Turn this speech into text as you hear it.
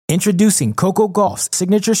Introducing Coco Gauff's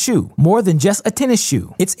signature shoe, more than just a tennis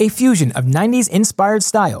shoe. It's a fusion of 90s-inspired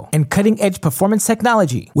style and cutting-edge performance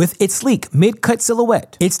technology. With its sleek mid-cut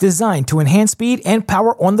silhouette, it's designed to enhance speed and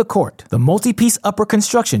power on the court. The multi-piece upper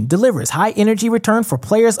construction delivers high-energy return for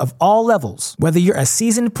players of all levels. Whether you're a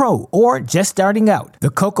seasoned pro or just starting out, the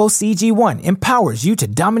Coco CG1 empowers you to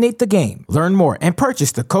dominate the game. Learn more and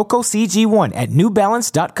purchase the Coco CG1 at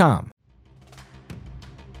NewBalance.com.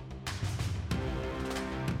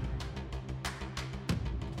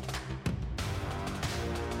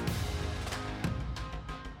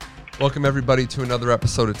 Welcome, everybody, to another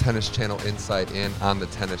episode of Tennis Channel Inside In on the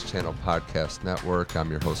Tennis Channel Podcast Network. I'm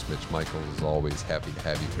your host, Mitch Michaels. As always, happy to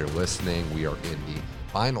have you here listening. We are in the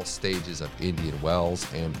final stages of Indian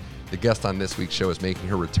Wells, and the guest on this week's show is making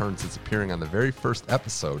her return since appearing on the very first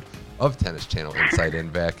episode of Tennis Channel Inside In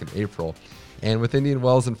back in April. And with Indian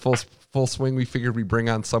Wells in full swing, we figured we'd bring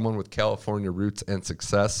on someone with California roots and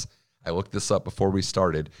success. I looked this up before we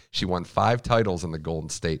started. She won 5 titles in the Golden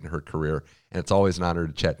State in her career, and it's always an honor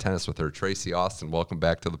to chat tennis with her. Tracy Austin, welcome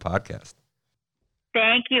back to the podcast.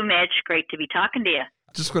 Thank you, Mitch. Great to be talking to you.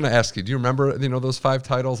 Just going to ask you, do you remember, those 5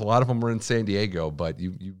 titles? A lot of them were in San Diego, but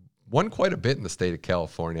you won quite a bit in the state of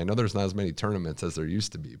California. I know there's not as many tournaments as there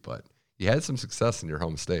used to be, but you had some success in your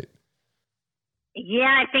home state.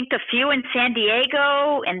 Yeah, I think a few in San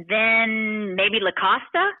Diego, and then maybe La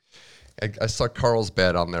Costa. I saw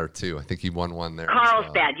Carlsbad on there too. I think he won one there.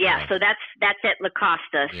 Carlsbad, yeah. So that's at La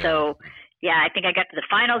Costa. Yeah. So yeah, I think I got to the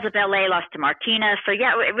finals of LA, lost to Martina. So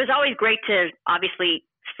yeah, it was always great to obviously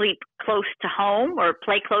sleep close to home or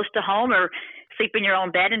play close to home or sleep in your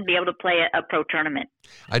own bed and be able to play a pro tournament.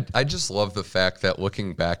 I just love the fact that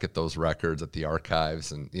looking back at those records at the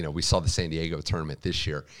archives, and we saw the San Diego tournament this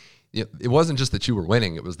year. It wasn't just that you were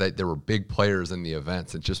winning, it was that there were big players in the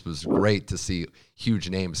events. It just was great to see huge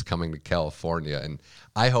names coming to California. And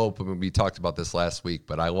I hope, we talked about this last week,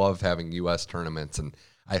 but I love having U.S. tournaments, and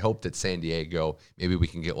I hope that San Diego, maybe we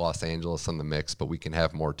can get Los Angeles in the mix, but we can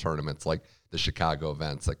have more tournaments like the Chicago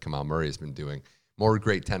events that Kamal Murray has been doing. More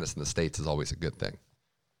great tennis in the States is always a good thing.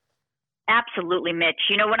 Absolutely, Mitch.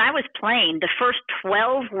 When I was playing, the first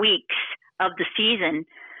 12 weeks of the season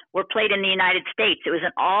were played in the United States. It was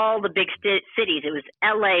in all the big cities. It was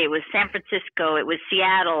LA, it was San Francisco, it was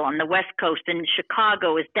Seattle on the West Coast, and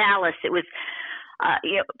Chicago, it was Dallas, it was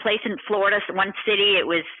place in Florida, one city.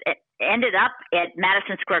 It ended up at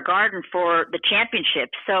Madison Square Garden for the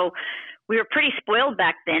championship. So we were pretty spoiled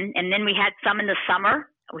back then. And then we had some in the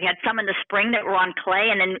summer. We had some in the spring that were on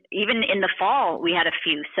clay, and then even in the fall we had a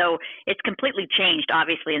few. So it's completely changed,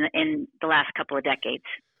 obviously, in the last couple of decades.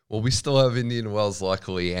 Well, we still have Indian Wells,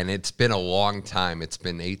 luckily, and it's been a long time. It's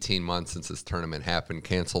been 18 months since this tournament happened,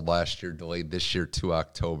 canceled last year, delayed this year to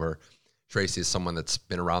October. Tracy is someone that's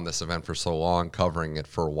been around this event for so long, covering it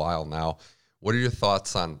for a while now. What are your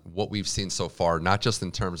thoughts on what we've seen so far, not just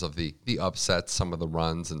in terms of the upsets, some of the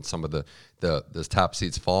runs, and some of the top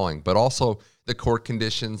seeds falling, but also the court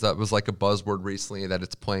conditions? That was like a buzzword recently, that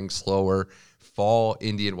it's playing slower. Fall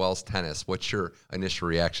Indian Wells tennis, what's your initial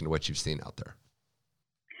reaction to what you've seen out there?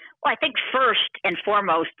 Well, I think first and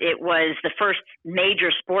foremost, it was the first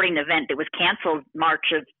major sporting event that was canceled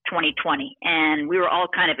March of 2020. And we were all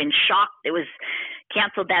kind of in shock. It was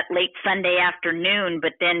canceled that late Sunday afternoon,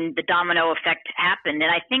 but then the domino effect happened.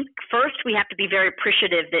 And I think first we have to be very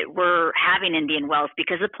appreciative that we're having Indian Wells,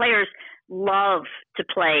 because the players love to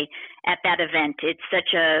play at that event. It's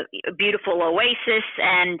such a beautiful oasis,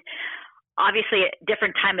 and obviously a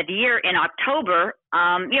different time of the year in October.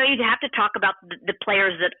 You have to talk about the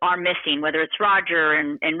players that are missing, whether it's Roger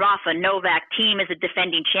and Rafa, Novak. Thiem is a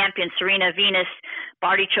defending champion. Serena, Venus,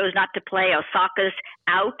 Barty chose not to play. Osaka's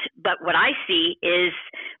out. But what I see is,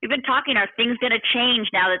 we've been talking, are things going to change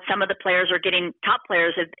now that some of the players top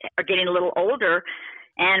players are getting a little older?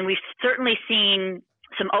 And we've certainly seen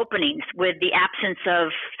some openings with the absence of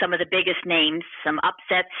some of the biggest names, some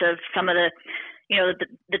upsets of some of the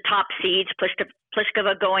top seeds,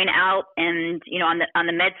 Pliskova going out, and on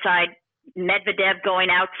the med side, Medvedev going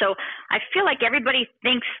out. So I feel like everybody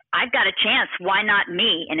thinks, I've got a chance. Why not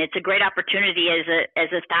me? And it's a great opportunity as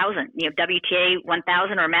a 1,000, WTA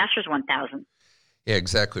 1,000 or Masters 1,000. Yeah,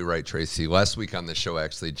 exactly right, Tracy. Last week on the show,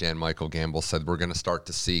 actually, Jan Michael Gamble said we're going to start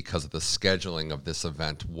to see, because of the scheduling of this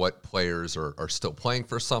event, what players are still playing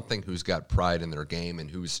for something, who's got pride in their game,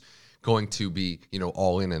 and who's going to be,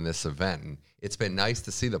 all in this event. And it's been nice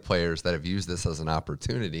to see the players that have used this as an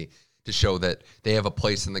opportunity to show that they have a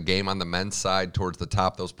place in the game on the men's side towards the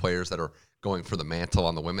top. Those players that are going for the mantle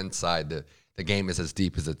on the women's side, the game is as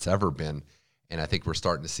deep as it's ever been. And I think we're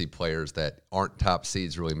starting to see players that aren't top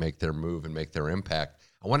seeds really make their move and make their impact.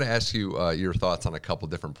 I want to ask you your thoughts on a couple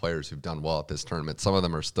different players who've done well at this tournament. Some of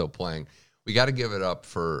them are still playing. We got to give it up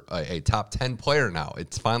for a top 10 player now.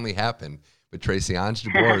 It's finally happened. But Tracy, Ons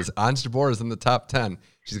Jabeur is in the top 10.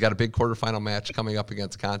 She's got a big quarterfinal match coming up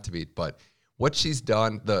against Kontaveit. But what she's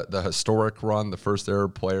done, the historic run, the first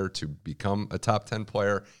Arab player to become a top 10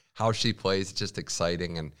 player, how she plays, just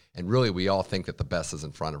exciting. And really, we all think that the best is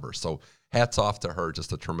in front of her. So hats off to her.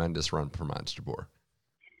 Just a tremendous run from Ons Jabeur.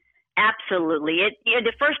 Absolutely.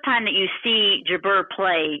 The first time that you see Jabeur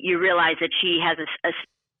play, you realize that she has a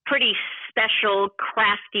pretty special,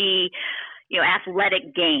 crafty,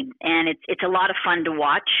 athletic game, and it's a lot of fun to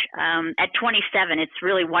watch. At 27, it's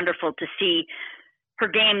really wonderful to see her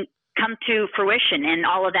game come to fruition and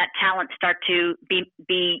all of that talent start to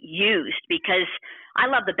be used, because I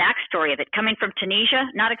love the backstory of it. Coming from Tunisia,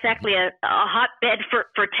 not exactly a hotbed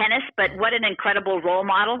for tennis, but what an incredible role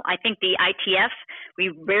model. I think the ITF, we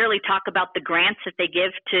rarely talk about the grants that they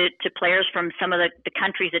give to players from some of the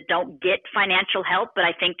countries that don't get financial help, but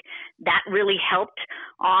I think that really helped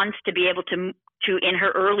Ons to be able to in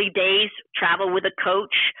her early days travel with a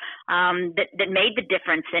coach that made the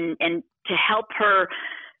difference and to help her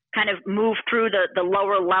kind of move through the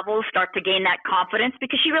lower levels, start to gain that confidence,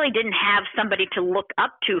 because she really didn't have somebody to look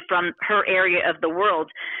up to from her area of the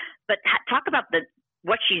world. But talk about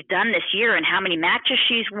what she's done this year and how many matches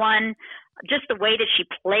she's won. Just the way that she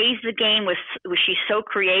plays the game was she's so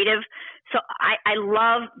creative. So I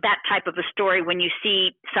love that type of a story when you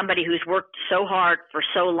see somebody who's worked so hard for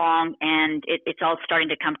so long and it's all starting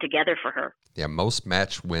to come together for her. Yeah, most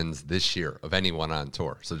match wins this year of anyone on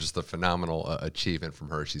tour. So just a phenomenal achievement from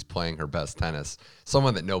her. She's playing her best tennis,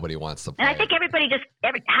 someone that nobody wants to play. And I think everybody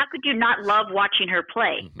how could you not love watching her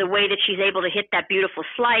play? Mm-hmm. The way that she's able to hit that beautiful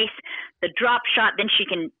slice, the drop shot, then she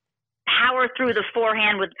can power through the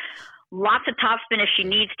forehand with lots of topspin if she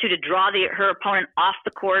needs to draw her opponent off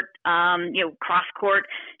the court, cross court.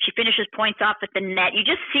 She finishes points off at the net. You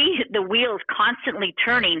just see the wheels constantly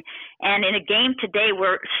turning. And in a game today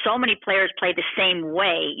where so many players play the same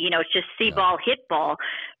way, it's just see ball, hit ball,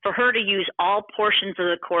 for her to use all portions of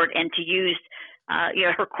the court and to use,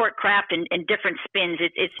 her court craft and different spins,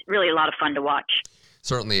 it's really a lot of fun to watch.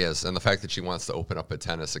 Certainly is. And the fact that she wants to open up a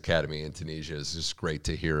tennis academy in Tunisia is just great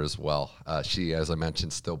to hear as well. She, as I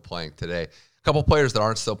mentioned, still playing today. A couple players that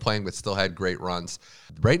aren't still playing but still had great runs.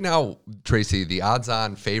 Right now, Tracy, the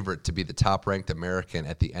odds-on favorite to be the top-ranked American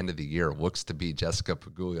at the end of the year looks to be Jessica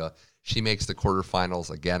Pegula. She makes the quarterfinals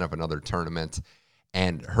again of another tournament.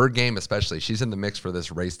 And her game especially, she's in the mix for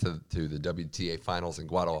this race to the WTA finals in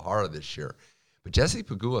Guadalajara this year. But Jessie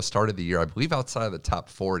Pegula started the year, I believe, outside of the top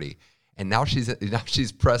 40. And now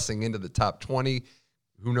she's pressing into the top 20.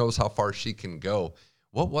 Who knows how far she can go?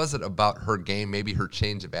 What was it about her game, maybe her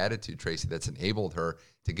change of attitude, Tracy, that's enabled her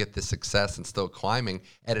to get this success and still climbing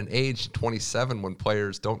at an age 27 when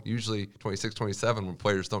players don't usually, 26, 27, when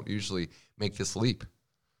players don't usually make this leap?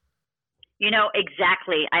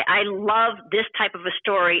 Exactly. I love this type of a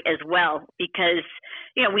story as well because,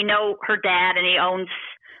 we know her dad and he owns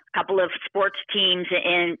couple of sports teams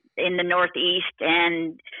in the Northeast.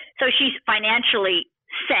 And so she's financially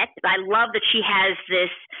set. I love that she has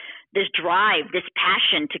this drive, this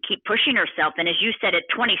passion to keep pushing herself. And as you said, at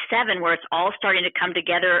 27, where it's all starting to come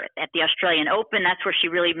together at the Australian Open, that's where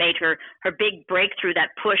she really made her big breakthrough,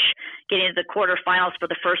 that push, getting to the quarterfinals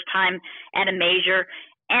for the first time at a major.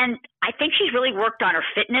 And I think she's really worked on her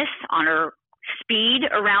fitness, on her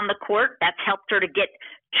speed around the court. That's helped her to get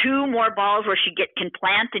two more balls where she can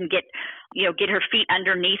plant and get her feet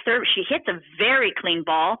underneath her. She hits a very clean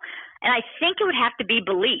ball. And I think it would have to be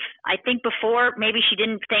belief. I think before maybe she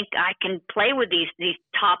didn't think I can play with these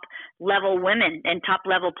top level women and top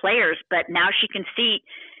level players, but now she can see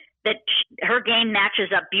that her game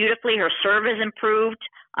matches up beautifully. Her serve is improved.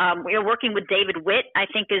 Working with David Witt, I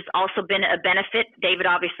think, has also been a benefit. David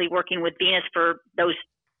obviously working with Venus for those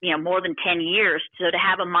more than 10 years. So to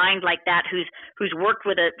have a mind like that who's worked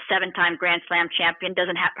with a 7-time Grand Slam champion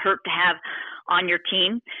doesn't hurt to have on your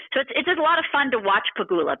team. So it's a lot of fun to watch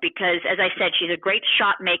Pegula because, as I said, she's a great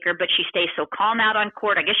shot maker, but she stays so calm out on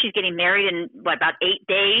court. I guess she's getting married in about 8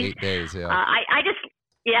 days. 8 days, yeah. I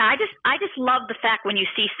just love the fact when you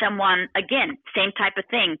see someone, again, same type of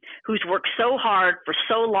thing, who's worked so hard for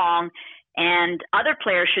so long. And other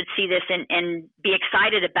players should see this and be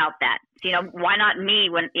excited about that. Why not me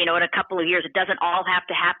when, in a couple of years? It doesn't all have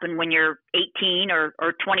to happen when you're 18 or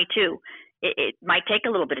 22. It might take a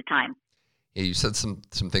little bit of time. Yeah, you said some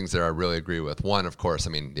things there I really agree with. One, of course,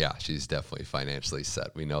 she's definitely financially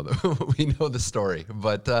set. We know the story.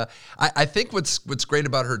 But I think what's great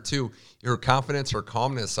about her, too, her confidence, her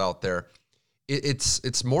calmness out there,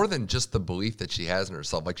 it's more than just the belief that she has in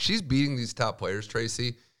herself. Like, she's beating these top players,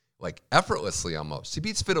 Tracy, like effortlessly almost. She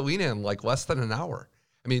beats Svitolina in like less than an hour.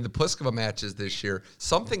 I mean, the Pliskova matches this year,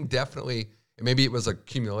 something definitely, maybe it was an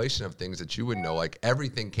accumulation of things that you would know, like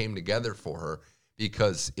everything came together for her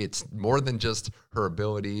because it's more than just her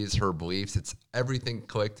abilities, her beliefs. It's everything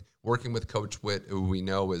clicked, working with Coach Witt, who we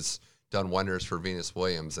know has done wonders for Venus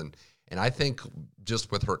Williams. And I think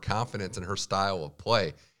just with her confidence and her style of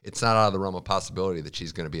play, it's not out of the realm of possibility that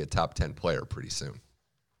she's going to be a top 10 player pretty soon.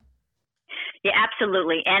 Yeah,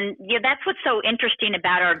 absolutely. And that's what's so interesting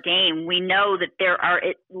about our game. We know that there are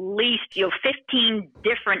at least 15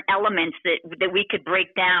 different elements that we could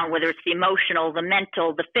break down, whether it's the emotional, the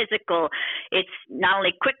mental, the physical. It's not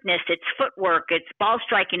only quickness, it's footwork, it's ball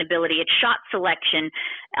striking ability, it's shot selection,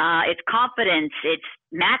 it's confidence, it's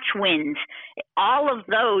match wins. All of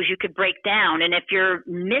those you could break down. And if you're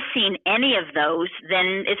missing any of those,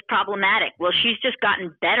 then it's problematic. Well, she's just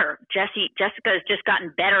gotten better. Jessica has just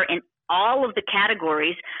gotten better in all of the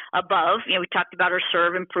categories above. We talked about her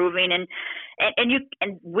serve improving,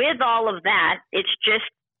 and with all of that, it's just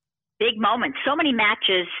big moments. So many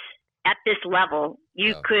matches at this level,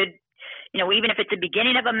 you could, even if it's the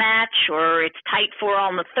beginning of a match or it's tight 4-all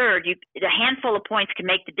in the third, a handful of points can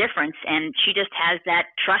make the difference, and she just has that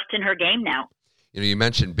trust in her game now. You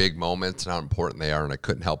mentioned big moments and how important they are, and I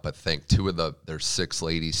couldn't help but think two of their 6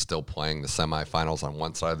 ladies still playing the semifinals on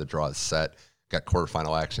one side of the draw is set. Got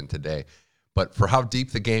quarterfinal action today. But for how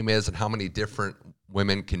deep the game is and how many different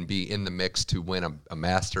women can be in the mix to win a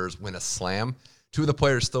Masters, win a Slam, two of the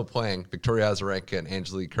players still playing, Victoria Azarenka and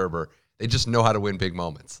Angelique Kerber, they just know how to win big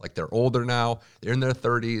moments. Like, they're older now, they're in their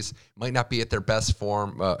 30s, might not be at their best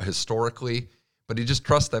form historically, but you just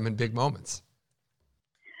trust them in big moments.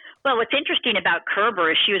 Well, what's interesting about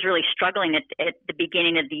Kerber is she was really struggling at the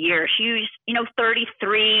beginning of the year. She was,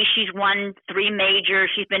 33. She's won 3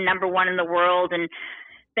 majors. She's been number 1 in the world and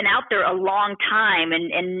been out there a long time.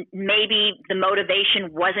 And maybe the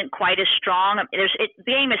motivation wasn't quite as strong. The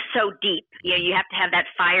game is so deep. You have to have that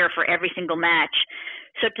fire for every single match.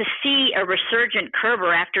 So to see a resurgent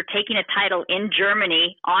Kerber after taking a title in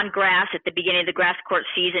Germany on grass at the beginning of the grass court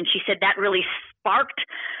season, she said that really sparked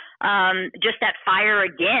just that fire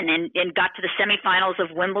again and got to the semifinals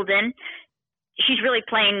of Wimbledon. She's really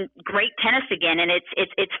playing great tennis again, and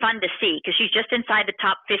it's fun to see because she's just inside the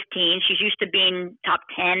top 15. She's used to being top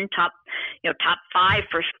 10, top 5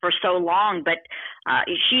 for so long. But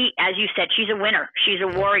she, as you said, she's a winner. She's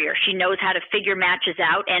a warrior. She knows how to figure matches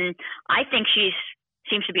out, and I think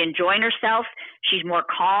seems to be enjoying herself. She's more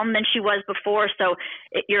calm than she was before. So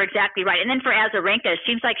you're exactly right. And then for Azarenka, it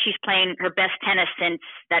seems like she's playing her best tennis since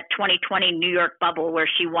that 2020 New York bubble where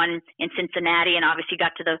she won in Cincinnati and obviously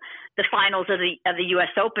got to the finals of the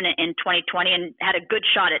U.S. Open in 2020 and had a good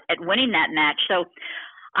shot at winning that match. So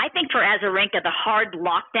I think for Azarenka, the hard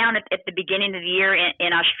lockdown at the beginning of the year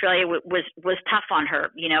in Australia was tough on her.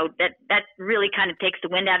 That really kind of takes the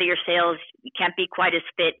wind out of your sails. You can't be quite as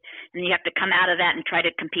fit, and you have to come out of that and try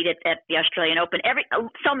to compete at the Australian Open.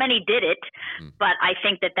 So many did it, but I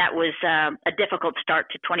think that was a difficult start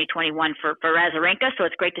to 2021 for Azarenka, so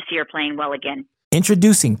it's great to see her playing well again.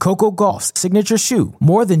 Introducing Coco Gauff's signature shoe.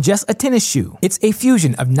 More than just a tennis shoe, it's a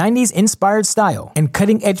fusion of 90s-inspired style and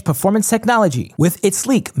cutting-edge performance technology. With its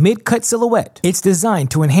sleek mid-cut silhouette, it's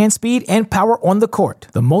designed to enhance speed and power on the court.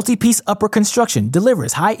 The multi-piece upper construction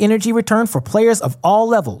delivers high-energy return for players of all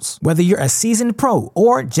levels. Whether you're a seasoned pro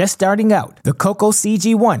or just starting out, the Coco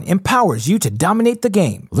CG1 empowers you to dominate the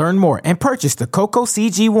game. Learn more and purchase the Coco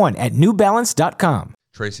CG1 at NewBalance.com.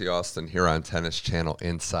 Tracy Austin here on Tennis Channel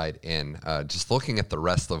Inside In. Just looking at the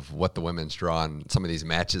rest of what the women's draw and some of these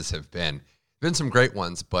matches have been some great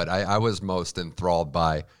ones, but I was most enthralled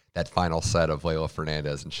by that final set of Leylah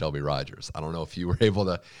Fernandez and Shelby Rogers. I don't know if you were able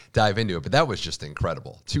to dive into it, but that was just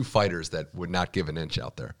incredible. 2 fighters that would not give an inch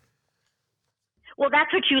out there. Well,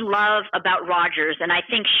 that's what you love about Rogers, and I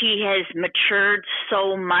think she has matured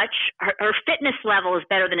so much. Her fitness level is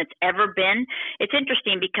better than it's ever been. It's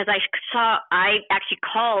interesting because I actually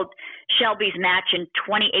called Shelby's match in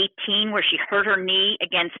 2018 where she hurt her knee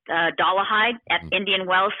against Dolehide at Indian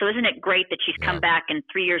Wells. So isn't it great that she's come back and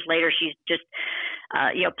 3 years later she's just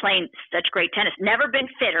playing such great tennis. Never been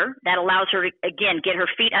fitter. That allows her to, again, get her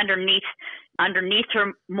feet underneath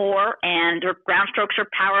her more, and her ground strokes are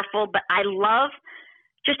powerful. But I love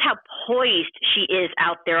just how poised she is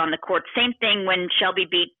out there on the court. Same thing when Shelby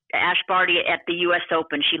beat Ash Barty at the U.S.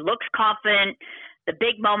 Open. She looks confident. The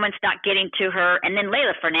big moments not getting to her. And then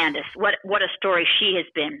Leylah Fernandez, what a story she has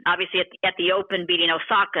been. Obviously at the Open beating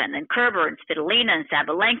Osaka, and then Kerber and Svitolina and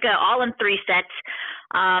Sabalenka, all in 3 sets.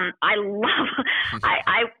 I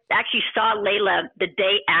actually saw Layla the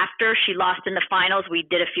day after she lost in the finals. We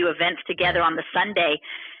did a few events together on the Sunday.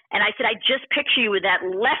 And I said, I just picture you with that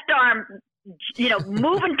left arm,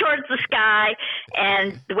 moving towards the sky,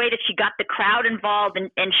 and the way that she got the crowd involved.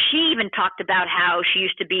 And she even talked about how she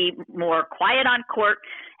used to be more quiet on court,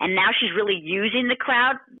 and now she's really using the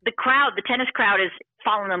crowd. The tennis crowd is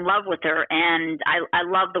falling in love with her, and I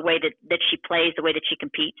love the way that she plays, the way that she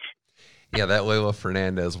competes. Yeah, that Leylah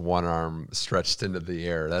Fernandez one arm stretched into the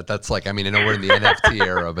air. That's like, I know we're in the NFT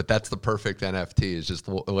era, but that's the perfect NFT. Is just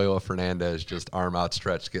Leylah Fernandez just arm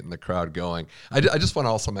outstretched, getting the crowd going. I just want to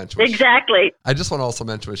also mention exactly. I just want to also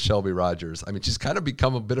mention with Shelby Rogers. She's kind of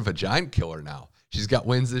become a bit of a giant killer now. She's got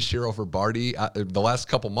wins this year over Barty. The last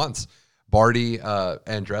couple months, Barty,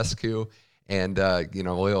 Andreescu, and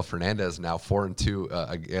Leylah Fernandez now 4-2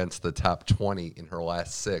 against the top 20 in her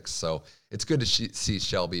last 6. So it's good to see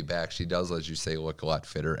Shelby back. She does, as you say, look a lot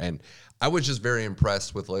fitter. And I was just very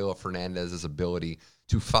impressed with Leylah Fernandez's ability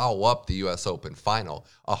to follow up the U.S. Open final.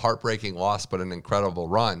 A heartbreaking loss, but an incredible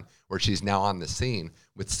run where she's now on the scene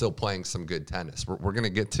with still playing some good tennis. We're going to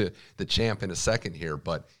get to the champ in a second here,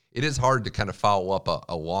 but it is hard to kind of follow up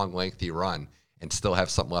a long, lengthy run and still have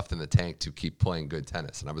something left in the tank to keep playing good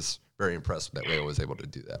tennis. And I was very impressed that Leylah was able to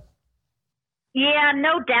do that. Yeah,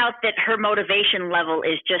 no doubt that her motivation level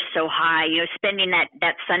is just so high. Spending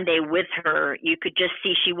that Sunday with her, you could just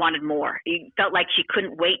see she wanted more. You felt like she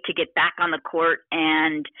couldn't wait to get back on the court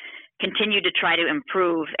and continue to try to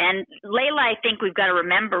improve. And Leylah, I think we've got to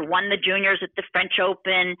remember, won the juniors at the French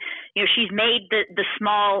Open. She's made the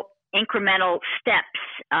small incremental steps.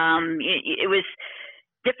 It was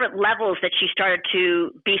different levels that she started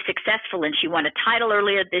to be successful in. She won a title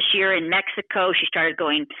earlier this year in Mexico. She started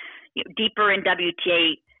going deeper in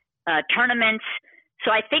WTA tournaments.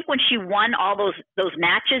 So I think when she won all those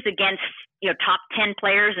matches against top 10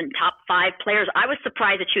 players and top 5 players, I was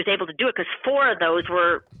surprised that she was able to do it, because 4 of those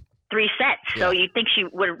were 3 sets. Yeah. So you'd think she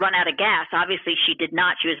would have run out of gas. Obviously, she did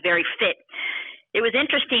not. She was very fit. It was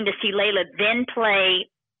interesting to see Leylah then play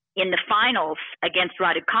in the finals against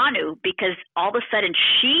Raducanu, because all of a sudden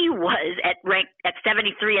she was ranked at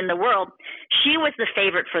 73 in the world. She was the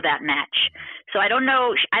favorite for that match. So I don't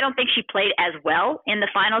know. I don't think she played as well in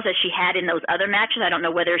the finals as she had in those other matches. I don't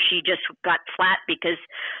know whether she just got flat because,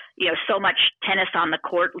 so much tennis on the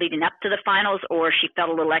court leading up to the finals, or she felt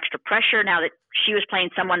a little extra pressure now that she was playing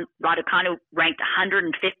someone Raducanu ranked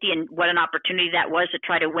 150, and what an opportunity that was to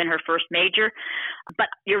try to win her first major. But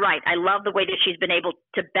you're right. I love the way that she's been able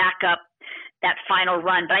to back up that final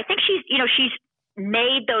run. But I think she's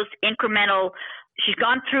made those incremental, she's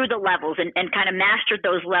gone through the levels and kind of mastered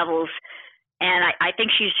those levels. And I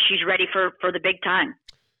think she's ready for the big time.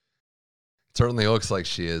 Certainly looks like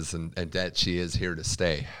she is, and that she is here to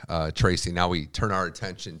stay. Tracy, now we turn our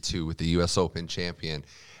attention to the U.S. Open champion,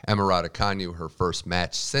 Emma Raducanu, her first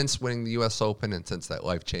match since winning the U.S. Open and since that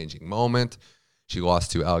life-changing moment. She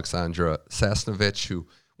lost to Alexandra Sasnovich, who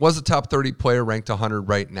was a top 30 player, ranked 100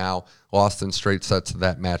 right now, lost in straight sets of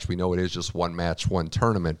that match. We know it is just one match, one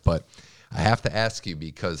tournament, but I have to ask you,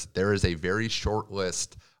 because there is a very short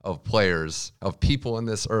list of players, of people on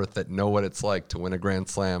this earth that know what it's like to win a Grand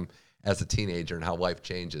Slam as a teenager and how life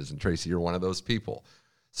changes. And Tracy, you're one of those people.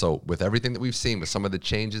 So with everything that we've seen, with some of the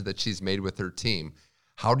changes that she's made with her team,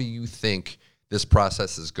 how do you think this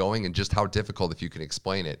process is going, and just how difficult, if you can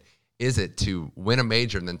explain it, is it to win a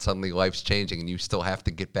major and then suddenly life's changing and you still have to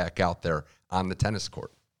get back out there on the tennis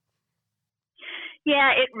court?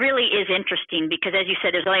 Yeah, it really is interesting, because as you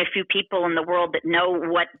said, there's only a few people in the world that know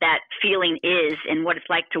what that feeling is and what it's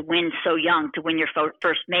like to win so young, to win your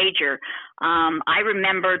first major. I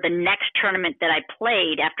remember the next tournament that I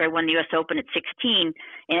played after I won the U.S. Open at 16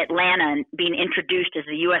 in Atlanta and being introduced as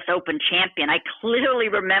the U.S. Open champion. I clearly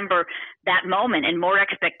remember that moment and more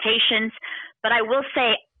expectations. But I will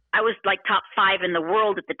say, I was like top 5 in the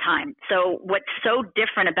world at the time. So what's so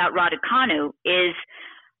different about Raducanu is,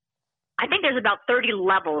 I think there's about 30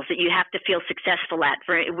 levels that you have to feel successful at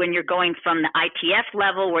for when you're going from the ITF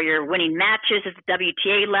level, where you're winning matches, at the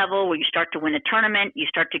WTA level, where you start to win a tournament, you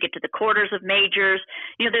start to get to the quarters of majors.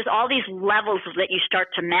 There's all these levels that you start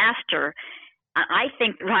to master. I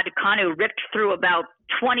think Raducanu ripped through about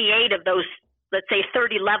 28 of those, let's say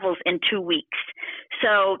 30 levels in 2 weeks.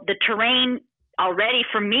 So the terrain already,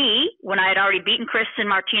 for me, when I had already beaten Kristen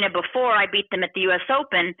Martina before I beat them at the U.S.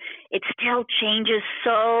 Open, it still changes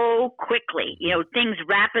so quickly. Things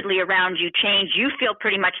rapidly around you change. You feel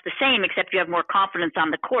pretty much the same, except you have more confidence on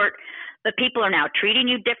the court. but people are now treating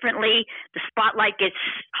you differently. The spotlight gets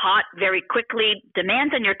hot very quickly,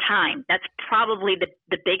 demands on your time. That's probably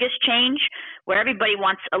the biggest change, where everybody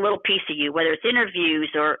wants a little piece of you, whether it's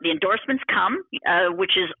interviews or the endorsements come,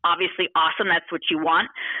 which is obviously awesome. That's what you want.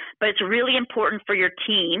 But it's really important for your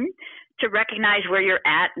team to recognize where you're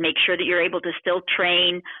at, make sure that you're able to still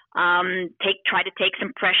train, try to take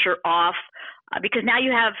some pressure off, because now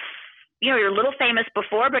you have, you're a little famous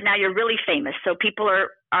before, but now you're really famous. So people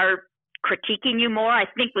are critiquing you more. I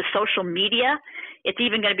think with social media, it's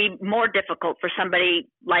even going to be more difficult for somebody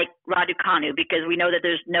like Raducanu, because we know that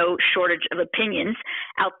there's no shortage of opinions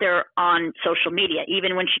out there on social media,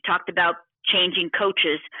 even when she talked about changing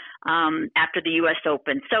coaches after the U.S.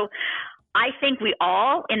 Open. So I think we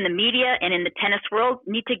all in the media and in the tennis world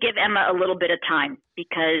need to give Emma a little bit of time,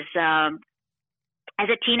 because as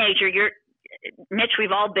a teenager, Mitch,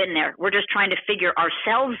 we've all been there. We're just trying to figure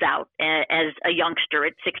ourselves out as a youngster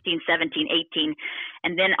at 16, 17, 18.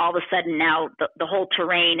 And then all of a sudden now the whole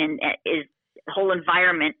terrain and the whole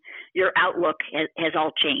environment, your outlook has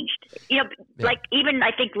all changed. Like even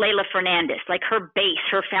I think Leylah Fernandez, like her base,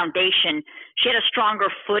 her foundation, she had a stronger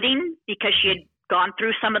footing because she had gone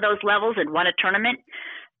through some of those levels and won a tournament.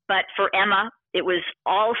 But for Emma, it was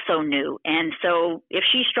all so new. And so if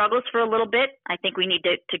she struggles for a little bit, I think we need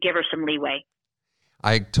to give her some leeway.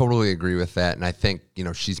 I totally agree with that. And I think,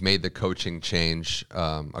 she's made the coaching change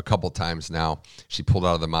a couple times now. She pulled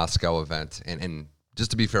out of the Moscow event. And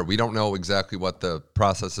just to be fair, we don't know exactly what the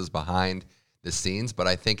process is behind the scenes, but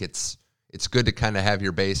I think it's good to kind of have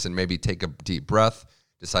your base and maybe take a deep breath,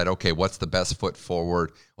 decide, okay, what's the best foot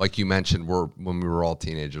forward? Like you mentioned, when we were all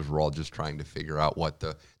teenagers, we're all just trying to figure out what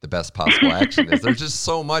the best possible action is. There's just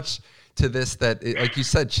so much to this that, like you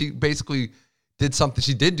said, she basically did something.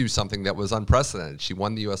 She did do something that was unprecedented. She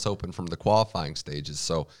won the U.S. Open from the qualifying stages.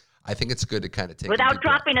 So I think it's good to kind of take without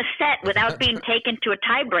dropping a set, without being taken to a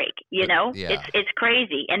tie break. Yeah. It's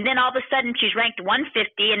crazy. And then all of a sudden she's ranked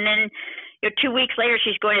 150, and then 2 weeks later,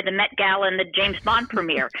 she's going to the Met Gala and the James Bond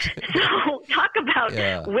premiere. So talk about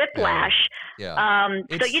whiplash. Yeah. And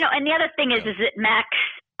the other thing is that Max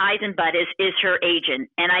Eisenbud is her agent.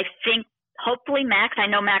 And I think hopefully Max, I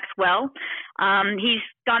know Max well, he's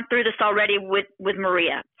gone through this already with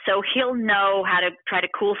Maria. So he'll know how to try to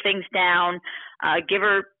cool things down, give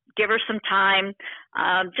her some time,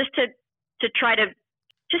 just to try to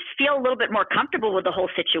just feel a little bit more comfortable with the whole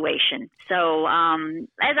situation. So,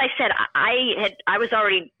 as I said, I was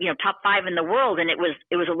already, top 5 in the world, and it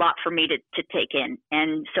was a lot for me to take in.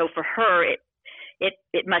 And so for her,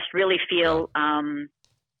 it must really feel,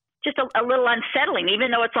 just a little unsettling,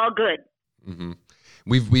 even though it's all good. Mm-hmm.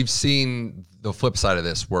 We've seen the flip side of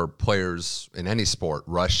this, where players in any sport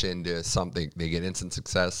rush into something. They get instant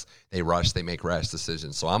success. They rush. They make rash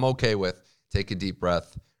decisions. So I'm okay with take a deep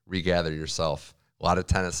breath, regather yourself. A lot of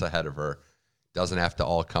tennis ahead of her. Doesn't have to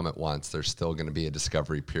all come at once. There's still going to be a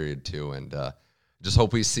discovery period too, and just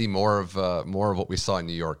hope we see more of what we saw in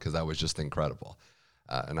New York, because that was just incredible.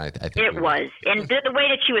 And I think it was, and the way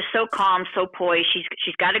that she was so calm, so poised.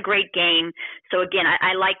 She's got a great game. So again,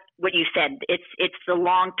 I like what you said. It's the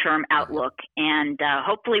long-term outlook, and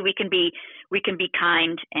hopefully we can be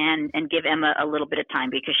kind and give Emma a little bit of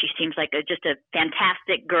time, because she seems like just a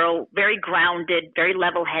fantastic girl, very grounded, very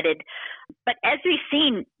level-headed. But as we've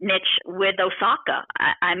seen, Mitch, with Osaka,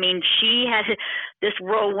 I mean, she has this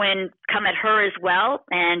whirlwind come at her as well,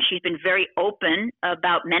 and she's been very open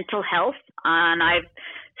about mental health. And I'm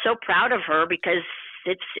so proud of her, because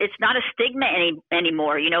it's not a stigma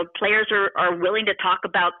anymore. Players are willing to talk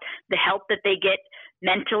about the help that they get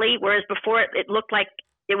mentally, whereas before it looked like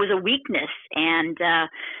it was a weakness. And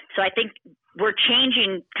so I think we're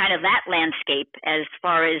changing kind of that landscape as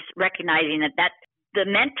far as recognizing that the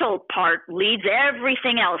mental part leads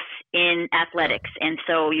everything else in athletics. And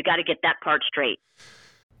so you got to get that part straight.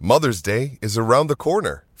 Mother's Day is around the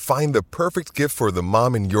corner. Find the perfect gift for the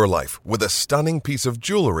mom in your life with a stunning piece of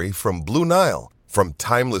jewelry from Blue Nile. From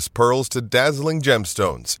timeless pearls to dazzling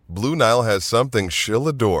gemstones, Blue Nile has something she'll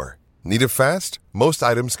adore. Need it fast? Most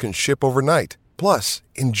items can ship overnight. Plus,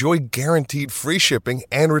 enjoy guaranteed free shipping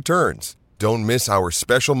and returns. Don't miss our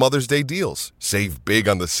special Mother's Day deals. Save big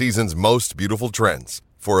on the season's most beautiful trends.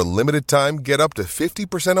 For a limited time, get up to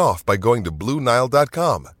 50% off by going to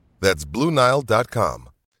BlueNile.com. That's BlueNile.com.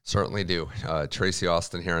 Certainly do. Tracy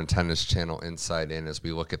Austin here on Tennis Channel Inside In, as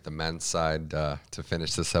we look at the men's side to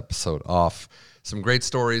finish this episode off. Some great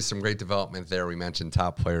stories, some great development there. We mentioned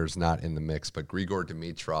top players not in the mix, but Grigor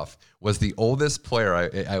Dimitrov was the oldest player.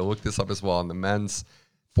 I looked this up as well in the men's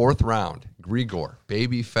 4th round. Grigor,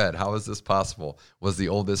 baby fed, how is this possible, was the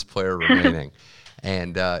oldest player remaining.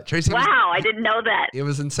 And Tracy, wow, I didn't know that. It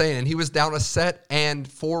was insane. And he was down a set and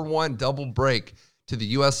 4-1 double break to the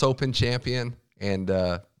U.S. Open champion and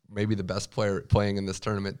maybe the best player playing in this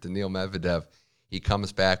tournament, Daniil Medvedev. He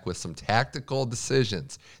comes back with some tactical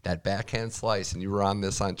decisions, that backhand slice, and you were on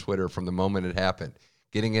this on Twitter from the moment it happened,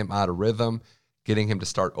 getting him out of rhythm, getting him to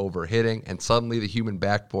start overhitting, and suddenly the human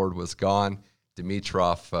backboard was gone.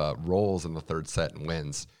 Dimitrov rolls in the third set and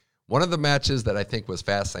wins. One of the matches that I think was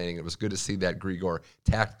fascinating, it was good to see that Grigor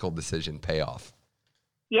tactical decision pay off.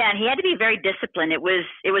 Yeah, and he had to be very disciplined. It was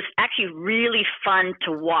actually really fun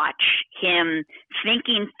to watch him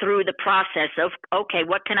thinking through the process of, okay,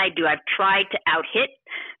 what can I do? I've tried to out-hit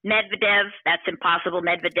Medvedev. That's impossible.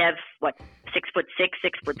 Medvedev, 6'6",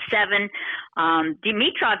 6'7".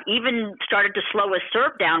 Dimitrov even started to slow his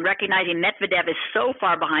serve down, recognizing Medvedev is so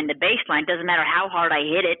far behind the baseline. Doesn't matter how hard I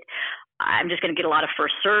hit it. I'm just going to get a lot of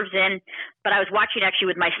first serves in. But I was watching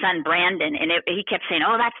actually with my son, Brandon, and he kept saying,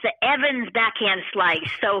 oh, that's the Evans backhand slice.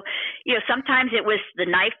 So, sometimes it was the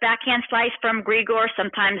knife backhand slice from Grigor.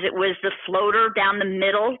 Sometimes it was the floater down the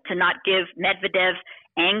middle to not give Medvedev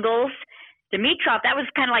angles. Dimitrov, that was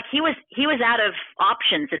kind of like he was out of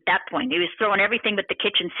options at that point. He was throwing everything but the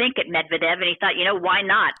kitchen sink at Medvedev, and he thought, why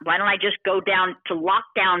not? Why don't I just go down to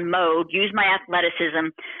lockdown mode, use my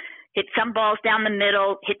athleticism, hit some balls down the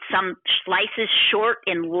middle, hit some slices short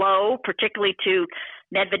and low, particularly to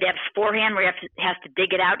Medvedev's forehand where he has to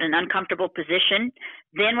dig it out in an uncomfortable position.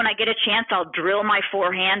 Then when I get a chance, I'll drill my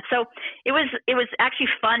forehand. So it was actually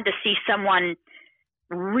fun to see someone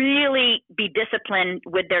really be disciplined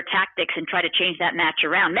with their tactics and try to change that match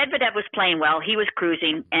around. Medvedev was playing well. He was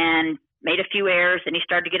cruising and made a few errors, and he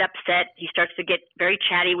started to get upset. He starts to get very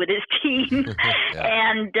chatty with his team. Yeah.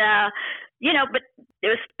 And, but it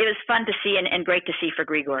was fun to see and great to see for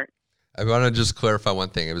Grigor. I want to just clarify one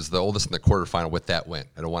thing. It was the oldest in the quarterfinal with that win.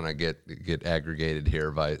 I don't want to get aggregated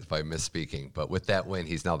here by misspeaking, but with that win,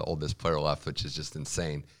 he's now the oldest player left, which is just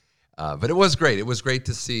insane. But it was great. It was great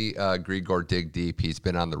to see Grigor dig deep. He's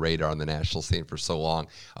been on the radar on the national scene for so long.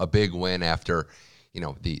 A big win after,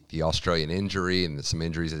 the Australian injury and some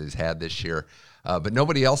injuries that he's had this year. But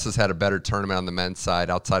nobody else has had a better tournament on the men's side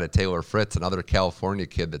outside of Taylor Fritz, another California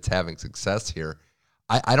kid that's having success here.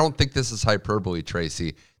 I don't think this is hyperbole,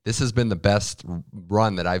 Tracy. This has been the best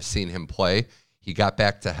run that I've seen him play. He got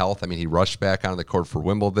back to health. I mean, he rushed back onto the court for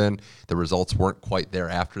Wimbledon. The results weren't quite there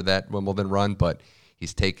after that Wimbledon run, but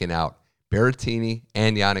he's taken out Berrettini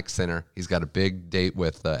and Jannik Sinner. He's got a big date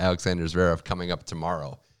with Alexander Zverev coming up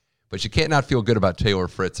tomorrow. But you can't not feel good about Taylor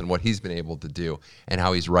Fritz and what he's been able to do and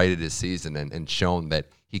how he's righted his season and shown that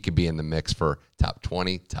he could be in the mix for top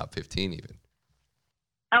 20, top 15 even.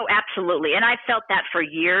 Oh, absolutely. And I've felt that for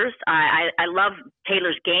years. I love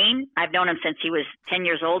Taylor's game. I've known him since he was 10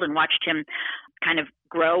 years old and watched him kind of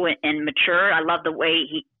grow and mature. I love the way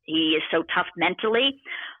he is so tough mentally.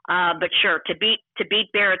 But sure, to beat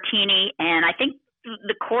Berrettini, and I think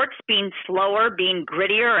the courts being slower, being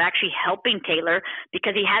grittier, are actually helping Taylor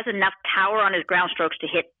because he has enough power on his ground strokes to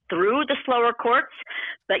hit through the slower courts,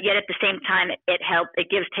 but yet at the same time, it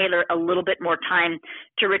gives Taylor a little bit more time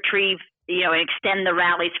to retrieve, and extend the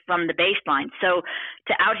rallies from the baseline. So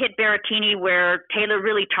to out-hit Berrettini, where Taylor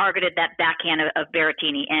really targeted that backhand of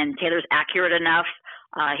Berrettini, and Taylor's accurate enough,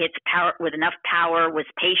 hits power with enough power, was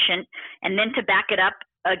patient, and then to back it up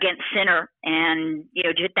against Sinner and,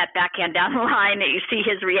 to hit that backhand down the line, that you see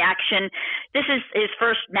his reaction. This is his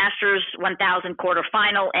first Masters 1000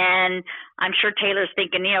 quarterfinal, and I'm sure Taylor's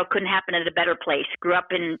thinking, couldn't happen at a better place. Grew up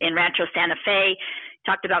in Rancho Santa Fe,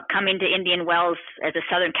 talked about coming to Indian Wells as a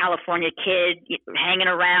Southern California kid, hanging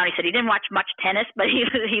around. He said he didn't watch much tennis, but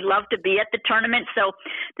he loved to be at the tournament. So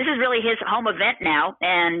this is really his home event now,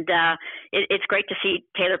 and it's great to see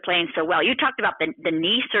Taylor playing so well. You talked about the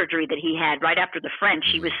knee surgery that he had right after the French.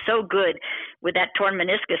 He was so good with that torn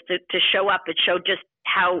meniscus to show up. It showed just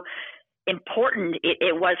how important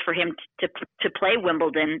it was for him to play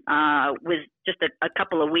Wimbledon with just a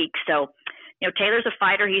couple of weeks. So, Taylor's a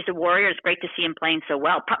fighter. He's a warrior. It's great to see him playing so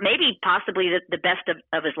well. Maybe possibly the best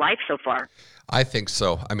of his life so far. I think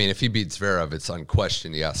so. I mean, if he beats Zverev, it's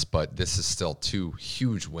unquestioned, yes, but this is still two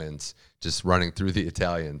huge wins just running through the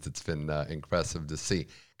Italians. It's been impressive to see.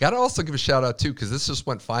 Got to also give a shout out, too, because this just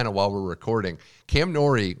went final while we're recording. Cam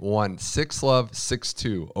Norrie won 6-love,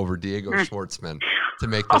 6-2 over Diego Schwartzman to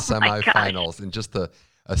make the semifinals and just a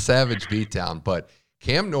savage beatdown. But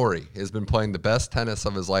Cam Norrie has been playing the best tennis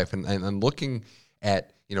of his life, and looking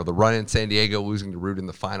at the run in San Diego, losing to Ruud in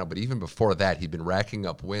the final, but even before that, he'd been racking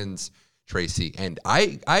up wins, Tracy. And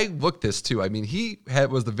I looked this too. I mean, he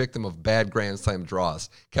was the victim of bad Grand Slam draws,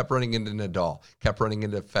 kept running into Nadal, kept running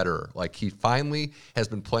into Federer. Like, he finally has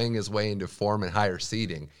been playing his way into form and higher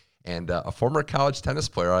seeding. And a former college tennis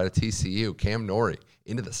player out of TCU, Cam Norrie,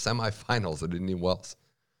 into the semifinals at Indian Wells.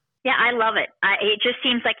 Yeah, I love it. It just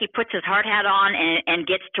seems like he puts his hard hat on and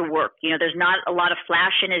gets to work. You know, there's not a lot of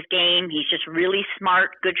flash in his game. He's just really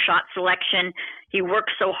smart, good shot selection. He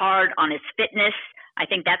works so hard on his fitness. I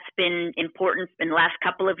think that's been important in the last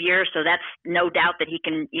couple of years. So that's no doubt that he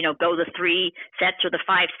can, you know, go the 3 sets or the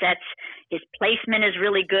 5 sets. His placement is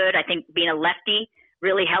really good. I think being a lefty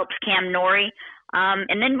really helps Cam Norrie.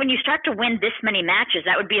 And then when you start to win this many matches,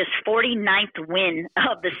 that would be his 49th win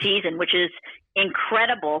of the season, which is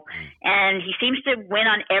incredible. And he seems to win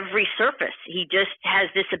on every surface. He just has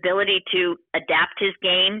this ability to adapt his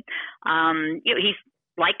game. You know, he's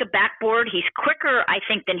like a backboard. He's quicker, I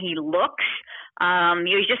think, than he looks.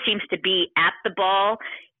 He just seems to be at the ball.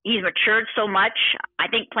 He's matured so much. I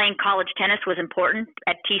think playing college tennis was important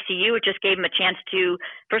at TCU. It just gave him a chance to,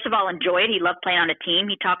 first of all, enjoy it. He loved playing on a team,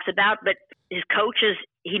 he talks about, but his coaches,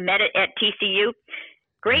 he met at TCU.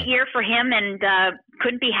 Great year for him, and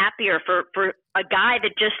couldn't be happier for a guy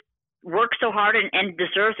that just works so hard and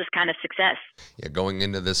deserves this kind of success. Yeah, going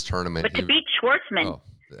into this tournament. But to beat Schwartzman.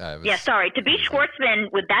 To beat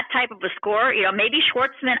Schwartzman with that type of a score, you know, maybe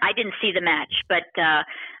Schwartzman, I didn't see the match, but I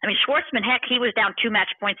mean, Schwartzman, heck, he was down 2 match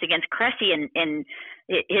points against Cressy in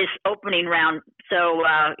his opening round. So,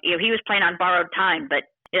 you know, he was playing on borrowed time, but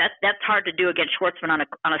that's hard to do against Schwartzman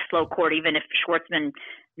on a slow court, even if Schwartzman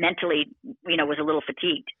mentally, you know, was a little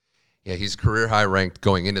fatigued. Yeah, he's career high ranked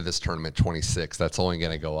going into this tournament, 26. That's only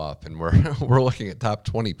going to go up. And we're looking at top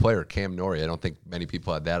 20 player Cam Norrie. I don't think many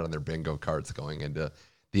people had that on their bingo cards going into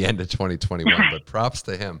the end of 2021, but props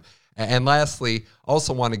to him. And lastly,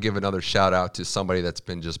 also want to give another shout out to somebody that's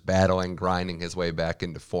been just battling, grinding his way back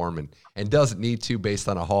into form and doesn't need to based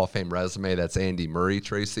on a Hall of Fame resume. That's Andy Murray,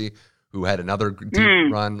 Tracy, who had another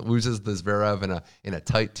deep run, loses the Zverev in a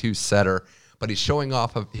tight 2-setter, but he's showing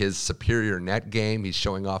off of his superior net game. He's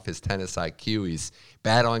showing off his tennis IQ. He's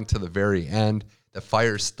battling to the very end. The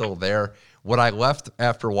fire's still there. What I left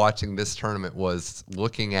after watching this tournament was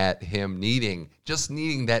looking at him needing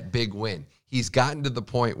that big win. He's gotten to the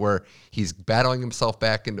point where he's battling himself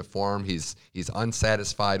back into form. He's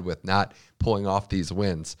unsatisfied with not pulling off these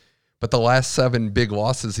wins. But the last 7 big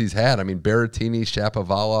losses he's had, I mean, Berrettini,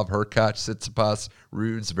 Shapovalov, Hurkacz, Tsitsipas,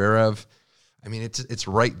 Ruud, Zverev, I mean, it's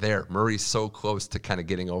right there. Murray's so close to kind of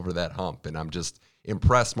getting over that hump, and I'm just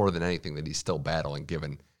impressed more than anything that he's still battling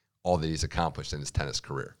given all that he's accomplished in his tennis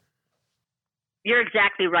career. You're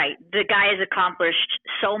exactly right. The guy has accomplished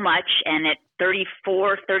so much, and at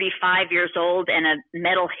 34, 35 years old and a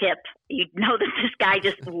metal hip, you know that this guy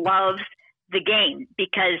just loves the game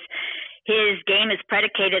because his game is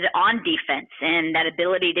predicated on defense and that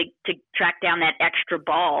ability to track down that extra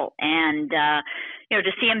ball. And, you know,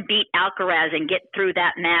 to see him beat Alcaraz and get through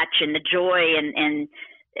that match and the joy and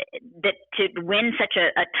that to win such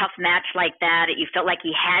a tough match like that, you felt like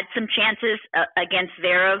he had some chances against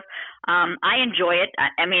Zverev. I enjoy it.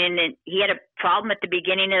 I mean, he had a problem at the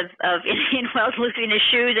beginning of Indian Wells losing his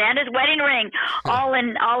shoes and his wedding ring all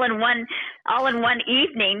in one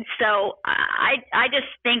evening. So I just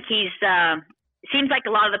think he's seems like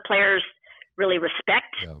a lot of the players really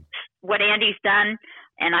respect what Andy's done,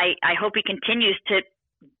 and I hope he continues to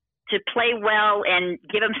play well and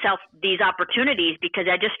give himself these opportunities, because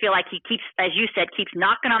I just feel like he keeps, as you said, keeps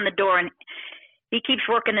knocking on the door and he keeps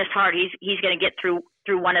working this hard. He's going to get through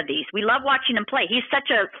one of these. We love watching him play. He's such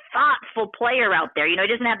a thoughtful player out there. You know, he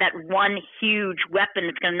doesn't have that one huge weapon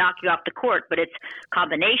that's going to knock you off the court, but it's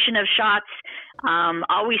combination of shots.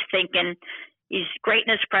 Always thinking. He's great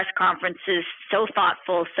in his press conferences, so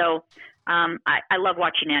thoughtful. So I love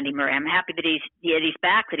watching Andy Murray. I'm happy that he's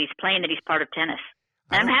back, that he's playing, that he's part of tennis.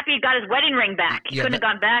 And I'm happy he got his wedding ring back. He couldn't have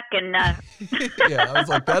gone back and. Yeah, I was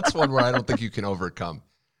like, that's one where I don't think you can overcome.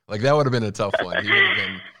 Like, that would have been a tough one.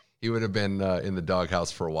 He would have been in the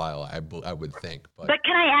doghouse for a while, I would think. But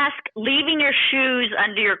can I ask, leaving your shoes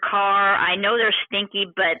under your car? I know they're stinky,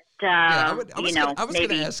 but I was going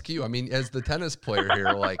to ask you. I mean, as the tennis player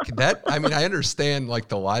here, like that. I mean, I understand like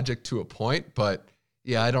the logic to a point, but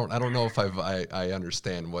yeah, I don't know if I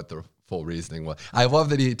understand what the full reasoning was. I love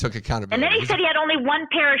that he took accountability. And then he said he had only one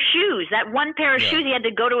pair of shoes. That one pair of shoes, he had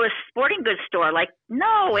to go to a sporting goods store. Like,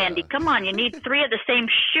 no, Andy, come on, you need 3 of the same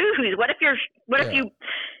shoes. What if your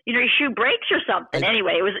shoe breaks or something?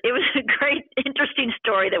 Anyway, it was a great, interesting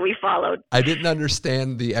story that we followed. I didn't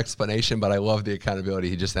understand the explanation, but I love the accountability.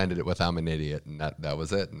 He just ended it with "I'm an idiot," and that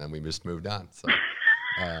was it. And then we just moved on. So.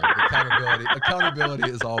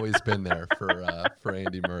 Accountability has always been there for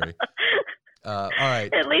Andy Murray. All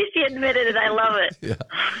right. At least he admitted it. I love it. Yeah.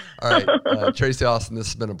 All right. Tracy Austin, this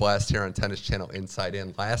has been a blast here on Tennis Channel Inside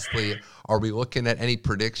In. Lastly, are we looking at any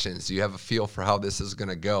predictions? Do you have a feel for how this is going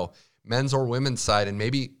to go? Men's or women's side, and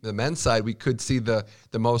maybe the men's side, we could see the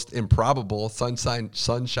most improbable sunshine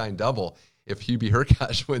double if Hubie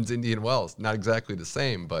Hurkacz wins Indian Wells. Not exactly the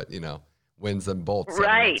same, but, wins them both 7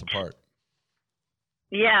 months apart.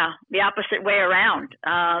 Yeah, the opposite way around.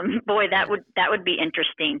 Boy, that would be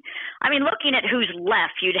interesting. I mean, looking at who's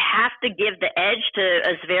left, you'd have to give the edge to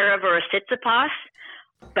a Zverev or a Tsitsipas,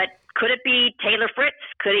 but could it be Taylor Fritz?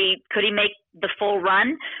 Could he make the full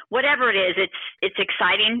run? Whatever it is, it's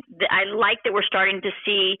exciting. I like that we're starting to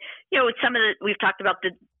see, we've talked about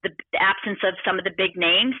the absence of some of the big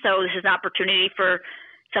names, so this is an opportunity for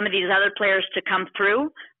some of these other players to come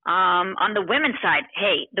through. On the women's side,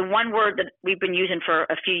 hey, the one word that we've been using for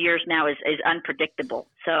a few years now is unpredictable.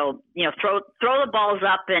 So, throw the balls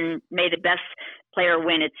up and may the best player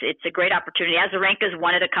win. It's a great opportunity. Azarenka's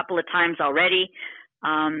won it a couple of times already.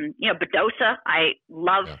 Badosa, I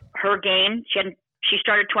love her game. She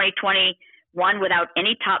started 2021 without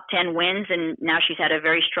any top 10 wins, and now she's had a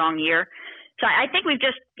very strong year. So I think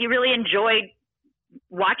you really enjoyed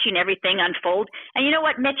watching everything unfold. And you know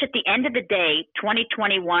what, Mitch, at the end of the day,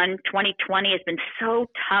 2021, 2020 has been so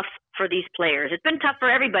tough for these players. It's been tough for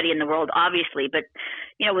everybody in the world, obviously, but,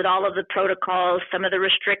 with all of the protocols, some of the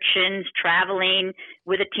restrictions, traveling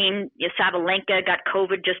with a team, Sabalenka got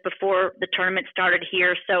COVID just before the tournament started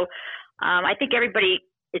here. So I think everybody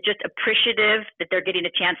is just appreciative that they're getting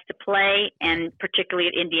a chance to play, and particularly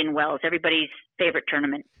at Indian Wells, everybody's favorite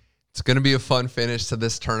tournament. It's going to be a fun finish to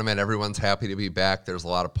this tournament. Everyone's happy to be back. There's a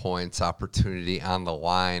lot of points, opportunity on the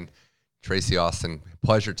line. Tracy Austin,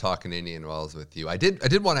 pleasure talking Indian Wells with you. I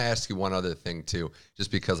did want to ask you one other thing, too, just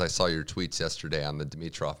because I saw your tweets yesterday on the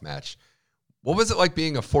Dimitrov match. What was it like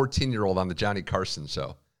being a 14-year-old on the Johnny Carson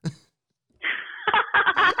show?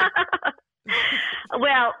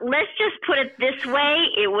 Well, let's just put it this way.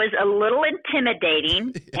 It was a little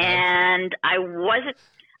intimidating, and I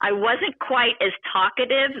wasn't quite as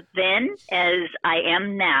talkative then as I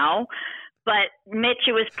am now, but Mitch,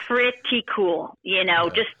 it was pretty cool.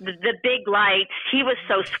 Just the big lights. He was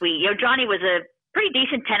so sweet. Johnny was a pretty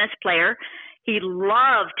decent tennis player. He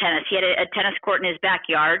loved tennis. He had a tennis court in his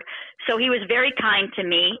backyard, so he was very kind to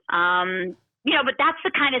me. But that's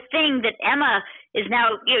the kind of thing that Emma is now,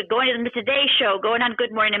 going to the Today Show, going on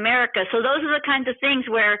Good Morning America. So those are the kinds of things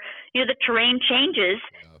where, the terrain changes,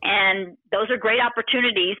 and those are great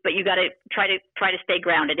opportunities, but you got to try to stay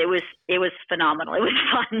grounded. It was phenomenal. It was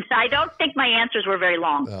fun. I don't think my answers were very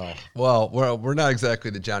long. Oh, well, we're not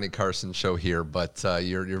exactly the Johnny Carson show here, but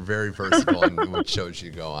you're very versatile in what shows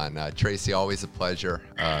you go on. Tracy, always a pleasure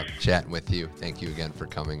chatting with you. Thank you again for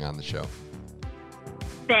coming on the show.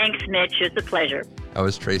 Thanks, Mitch. It's a pleasure. That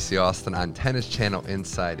was Tracy Austin on Tennis Channel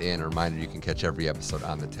Inside In. A reminder, you can catch every episode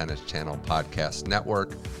on the Tennis Channel Podcast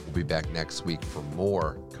Network. We'll be back next week for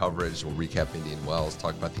more coverage. We'll recap Indian Wells,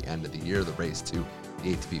 talk about the end of the year, the race to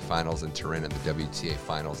the ATP Finals in Turin, and the WTA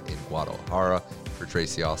Finals in Guadalajara. For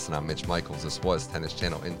Tracy Austin, I'm Mitch Michaels. This was Tennis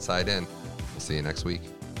Channel Inside In. We'll see you next week.